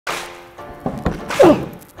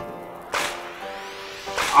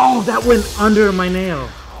Oh, that went under my nail.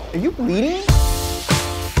 Are you bleeding?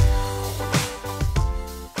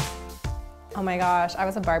 Oh my gosh, I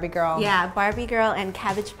was a Barbie girl. Yeah, Barbie girl and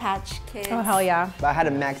Cabbage Patch Kids. Oh hell yeah. But I had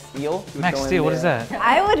a Max Steel. Max Steel, what is that?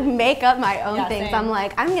 I would make up my own Yeah, things. same. I'm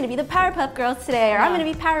like, I'm gonna be the Powerpuff Girls today, or I'm gonna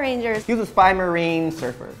be Power Rangers. He was a Spy Marine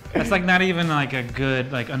surfer. That's like not even like a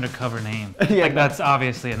good like undercover name. Yeah. Like that's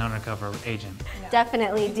obviously an undercover agent.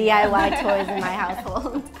 Definitely DIY toys in my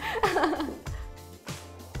household.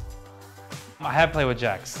 I have played with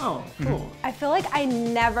Jax. Oh, cool. I feel like I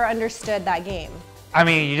never understood that game. I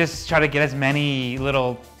mean, you just try to get as many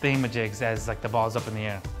little thingamajigs as like the balls up in the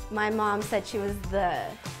air. My mom said she was the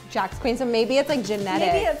Jax Queen, so maybe it's like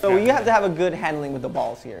genetic. So you have to have a good handling with the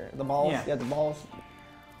balls here. The balls, Yeah. yeah, the balls.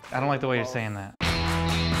 I don't like the way you're saying that.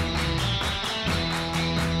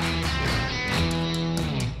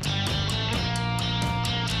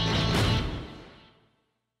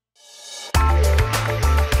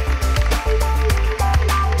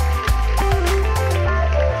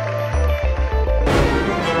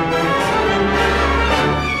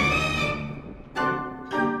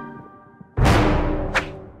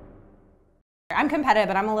 I'm competitive,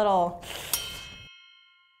 but I'm a little...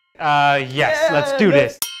 Yes, let's do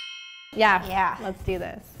this. Yeah, let's do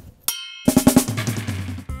this.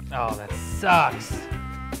 Oh, that sucks.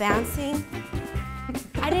 bouncing.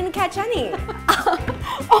 I didn't catch any.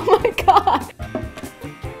 Oh my god.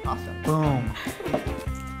 Awesome. Boom.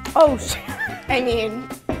 Oh shit. I mean,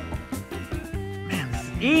 Man, this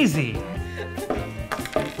is easy.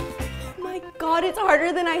 oh my god, it's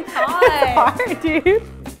harder than I thought. It's hard, dude.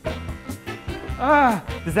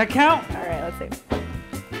 Does that count? All right, let's see.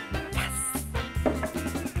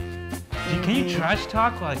 Can you trash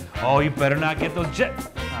talk like, oh, you better not get those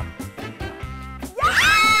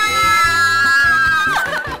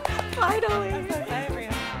Finally.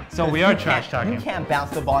 So we are trash talking. You can't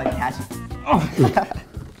bounce the ball and catch it.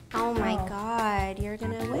 Oh my god, you're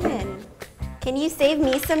gonna win. Can you save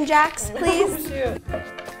me some jacks, please?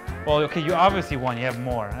 Well, okay, you obviously won. You have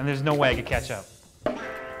more, and there's no way I could catch up.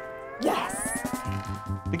 Yes.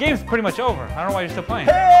 The game's pretty much over. I don't know why you're still playing.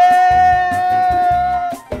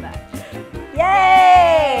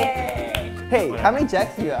 Yay! Hey, how many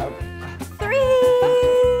jacks do you have? 3.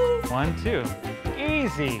 1, 2.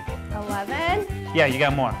 Easy. 11. Yeah, you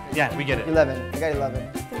got more. Yeah, we get it. 11. I got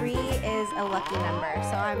 11. 3 is a lucky number,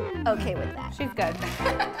 so I'm okay with that. She's good.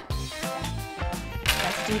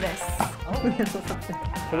 Let's do this.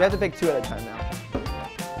 So we have to pick 2 at a time now.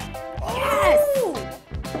 Yes!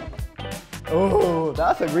 Oh,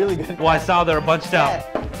 that's a really good. Well, I saw they were bunched out.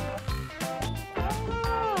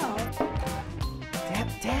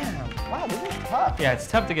 Damn. Wow, this is tough. Yeah, it's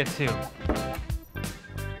tough to get 2. It's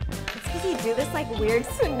because you do this like weird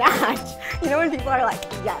snatch. You know when people are like,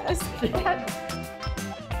 yes.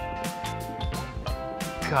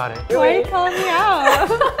 Got it. Why are you calling me out?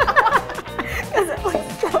 Because it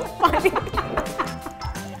looks so funny.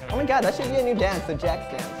 Oh my god, that should be a new dance, the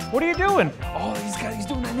jack dance. What are you doing? Oh, he's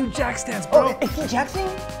doing that new Jax dance, bro. Oh, is he jacksing?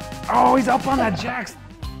 Oh, he's up on that Jax.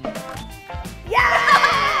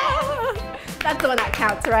 Yeah! That's the one that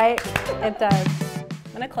counts, right? It does.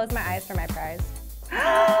 I'm gonna close my eyes for my prize.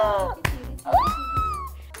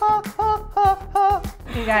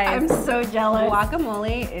 You guys, I'm so jealous.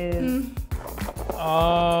 guacamole is...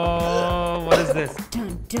 Oh, what is this?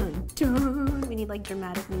 Dun, dun, dun. We need like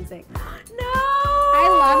dramatic music. No! I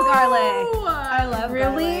love garlic. I love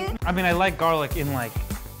Really? garlic. I mean, I like garlic in like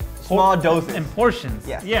Small doses. in portions.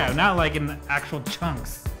 Yes. Yeah, not like in actual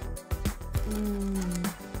chunks.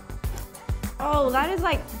 Oh, that is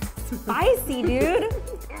like spicy, dude.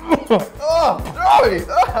 Oh, Joey!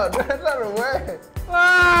 Oh, that never worked.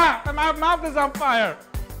 Ah, my mouth is on fire.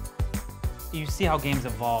 You see how games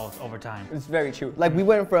evolve over time. It's very true. Like we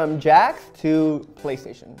went from jacks to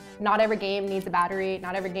PlayStation. Not every game needs a battery.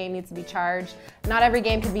 Not every game needs to be charged. Not every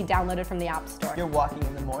game can be downloaded from the App Store. You're walking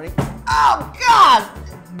in the morning. Oh God!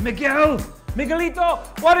 Miguelito,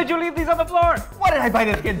 why did you leave these on the floor? Why did I buy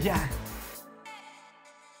this kid jack?